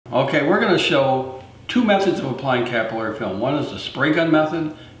Okay, we're going to show two methods of applying capillary film. One is the spray gun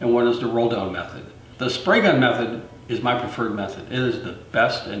method and one is the roll down method. The spray gun method is my preferred method. It is the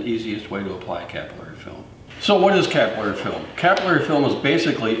best and easiest way to apply capillary film. So what is capillary film? Capillary film is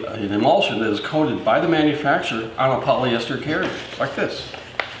basically an emulsion that is coated by the manufacturer on a polyester carrier, like this.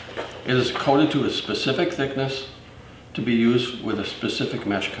 It is coated to a specific thickness to be used with a specific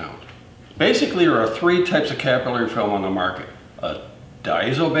mesh count. Basically, there are three types of capillary film on the market: a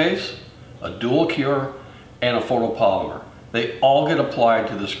diazo base, a dual cure, and a photopolymer. They all get applied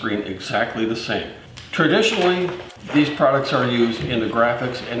to the screen exactly the same. Traditionally, these products are used in the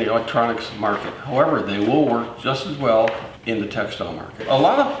graphics and the electronics market. However, they will work just as well in the textile market. A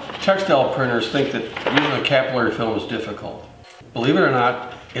lot of textile printers think that using a capillary film is difficult. Believe it or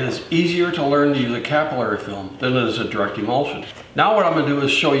not, it is easier to learn to use a capillary film than it is a direct emulsion. Now what I'm going to do is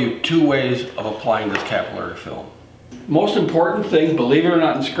show you two ways of applying this capillary film. Most important thing, believe it or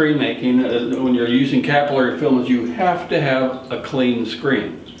not, in screen making when you're using capillary film is you have to have a clean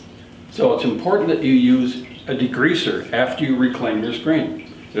screen. So it's important that you use a degreaser after you reclaim your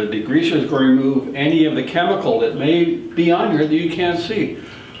screen. The degreaser is going to remove any of the chemical that may be on here that you can't see.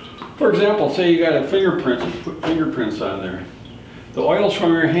 For example, say you got a fingerprint, put fingerprints on there. The oils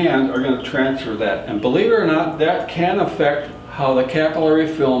from your hand are going to transfer that, and believe it or not, that can affect how the capillary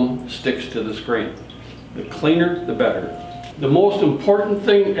film sticks to the screen. The cleaner, the better. The most important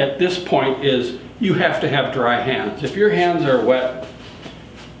thing at this point is you have to have dry hands. If your hands are wet,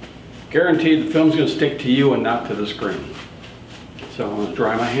 guaranteed the film's going to stick to you and not to the screen. So I'm going to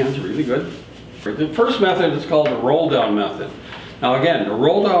dry my hands really good. The first method is called the roll down method. Now again, the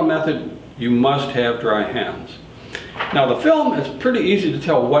roll down method, you must have dry hands. Now the film is pretty easy to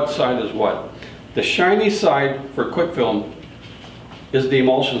tell what side is what. The shiny side for quick film is the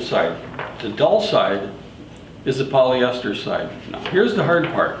emulsion side. The dull side is the polyester side. Now here's the hard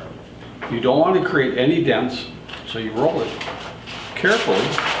part. You don't want to create any dents, so you roll it carefully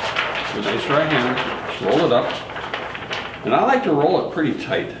with a nice dry hand. Just roll it up. And I like to roll it pretty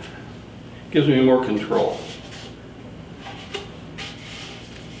tight. It gives me more control.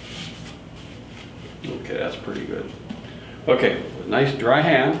 Okay, that's pretty good. Okay, with a nice dry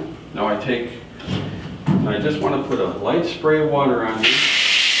hand, now I just want to put a light spray of water on here.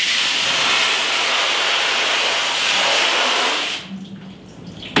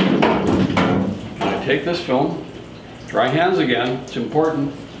 I take this film, dry hands again, it's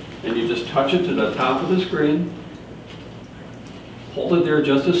important, and you just touch it to the top of the screen, hold it there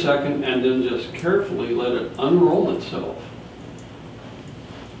just a second, and then just carefully let it unroll itself.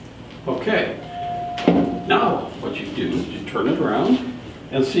 Okay, now what you do is you turn it around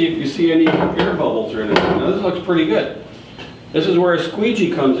and see if you see any air bubbles or anything. Now this looks pretty good. This is where a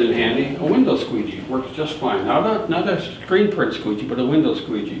squeegee comes in handy. A window squeegee works just fine. Now not a screen print squeegee, but a window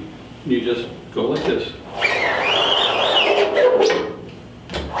squeegee. And you just go like this.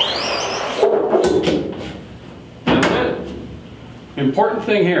 That's it. Important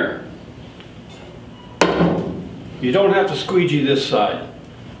thing here. You don't have to squeegee this side.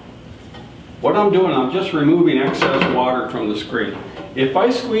 What I'm doing, I'm just removing excess water from the screen. If I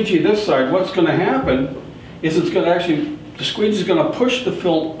squeegee this side, what's going to happen is it's going to actually, the squeegee is going to push the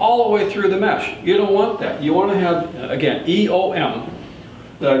film all the way through the mesh. You don't want that. You want to have, again, EOM,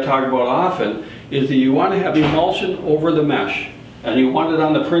 that I talk about often, is that you want to have emulsion over the mesh. And you want it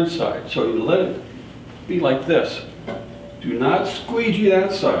on the print side. So you let it be like this. Do not squeegee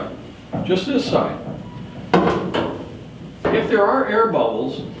that side, just this side. If there are air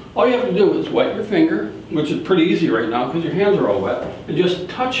bubbles, all you have to do is wet your finger, which is pretty easy right now because your hands are all wet, and just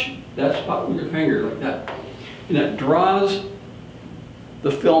touch that spot with your finger like that. And it draws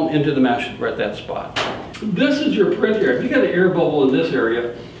the film into the mesh right at that spot. This is your print area. If you got an air bubble in this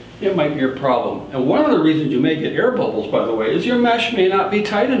area, it might be a problem. And one of the reasons you may get air bubbles, by the way, is your mesh may not be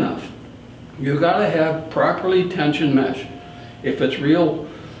tight enough. You've got to have properly tensioned mesh. If it's real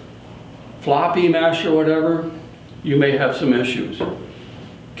floppy mesh or whatever, you may have some issues.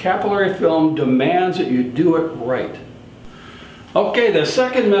 Capillary film demands that you do it right. Okay, the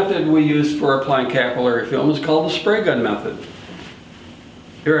second method we use for applying capillary film is called the spray gun method.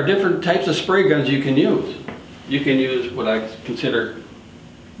 There are different types of spray guns you can use. You can use what I consider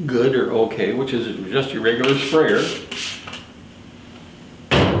good or okay, which is just your regular sprayer.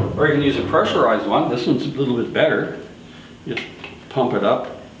 Or you can use a pressurized one. This one's a little bit better. Just pump it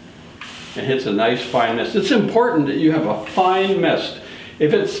up. It hits a nice fine mist. It's important that you have a fine mist.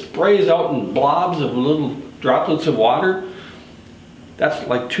 If it sprays out in blobs of little droplets of water, that's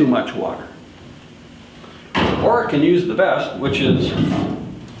like too much water. Or it can use the best, which is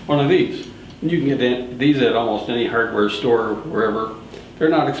one of these. And you can get these at almost any hardware store or wherever. They're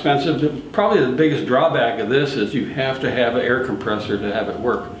not expensive. Probably the biggest drawback of this is you have to have an air compressor to have it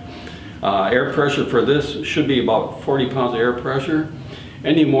work. Air pressure for this should be about 40 pounds of air pressure.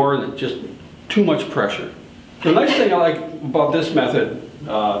 Any more than just too much pressure. The nice thing I like about this method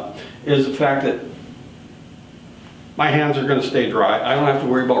is the fact that my hands are going to stay dry. I don't have to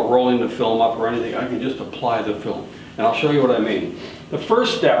worry about rolling the film up or anything. I can just apply the film. And I'll show you what I mean. The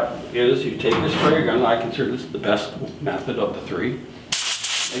first step is you take your spray gun. I consider this the best method of the three.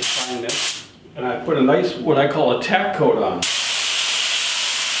 I find this, and I put a nice, what I call a tack coat on.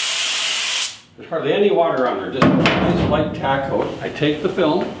 There's hardly any water on there, just a nice light tack coat. I take the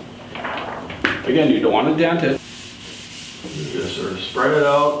film. Again, you don't want to dent it. You just sort of spread it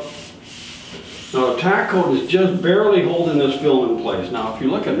out. Now the tack coat is just barely holding this film in place. Now if you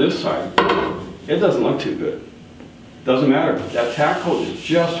look at this side, it doesn't look too good. Doesn't matter, that tack coat is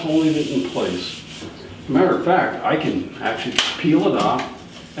just holding it in place. As a matter of fact, I can actually peel it off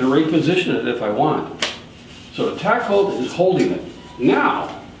and reposition it if I want. So the tack coat is holding it.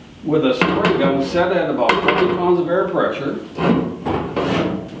 Now, with a spray gun set at about 50 pounds of air pressure,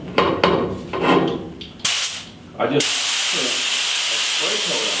 I just put a spray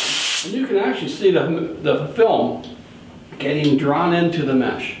coat on, and you can actually see the film getting drawn into the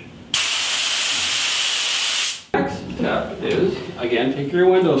mesh. Next step is, again, take your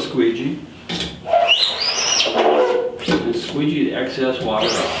window squeegee and squeegee the excess water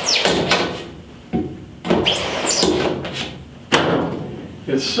out.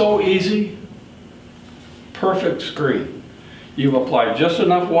 It's so easy, perfect screen. You've applied just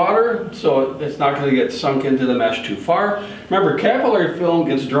enough water so it's not going to get sunk into the mesh too far. Remember, capillary film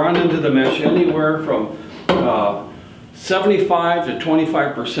gets drawn into the mesh anywhere from 75 to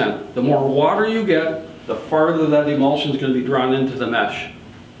 25%. The more water you get, the farther that emulsion is going to be drawn into the mesh.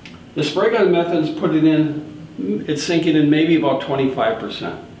 The spray gun method is putting in, it's sinking in maybe about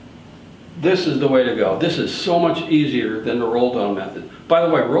 25%. This is the way to go. This is so much easier than the roll down method. By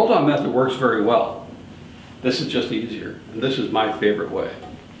the way, roll down method works very well. This is just easier, and this is my favorite way.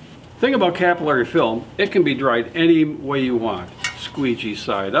 Thing about capillary film, it can be dried any way you want. Squeegee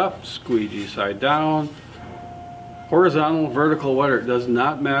side up, squeegee side down, horizontal, vertical, whatever, it does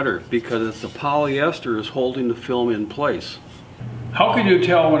not matter because it's the polyester is holding the film in place. How can you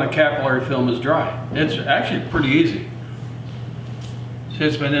tell when a capillary film is dry? It's actually pretty easy. Say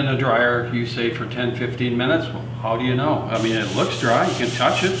it's been in a dryer, you say for 10-15 minutes, well, how do you know? I mean, it looks dry, you can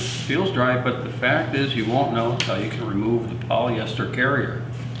touch it, feels dry, but the fact is you won't know until you can remove the polyester carrier.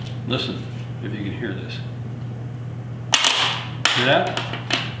 Listen, if you can hear this. See that?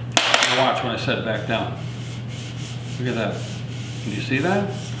 Watch when I set it back down. Look at that. Can you see that?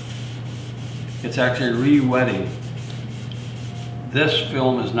 It's actually re-wetting. This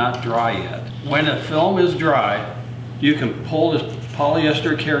film is not dry yet. When a film is dry, you can pull this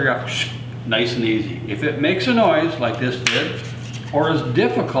polyester carrier out nice and easy. If it makes a noise like this did, or is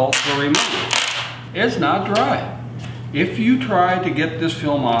difficult to remove, it's not dry. If you try to get this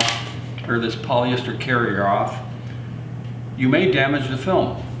film off, or this polyester carrier off, you may damage the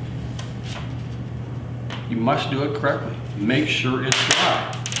film. You must do it correctly. Make sure it's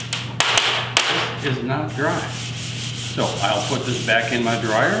dry. This is not dry. So I'll put this back in my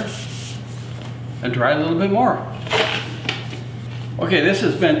dryer and dry a little bit more. Okay, this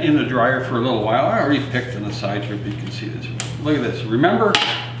has been in the dryer for a little while. I already picked on the side here, but you can see this. Look at this. Remember,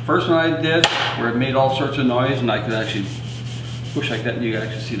 first one I did where it made all sorts of noise and I could actually push like that and you can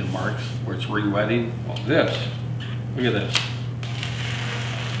actually see the marks where it's re-wetting. Well, this, look at this.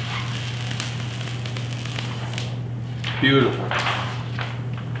 Beautiful.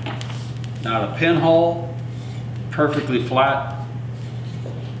 Not a pinhole, perfectly flat.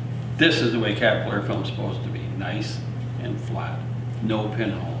 This is the way capillary film is supposed to be, nice and flat, no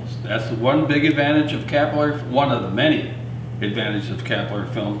pinholes. That's the one big advantage of capillary, one of the many advantages of capillary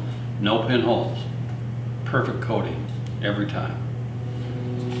film, no pinholes. Perfect coating every time.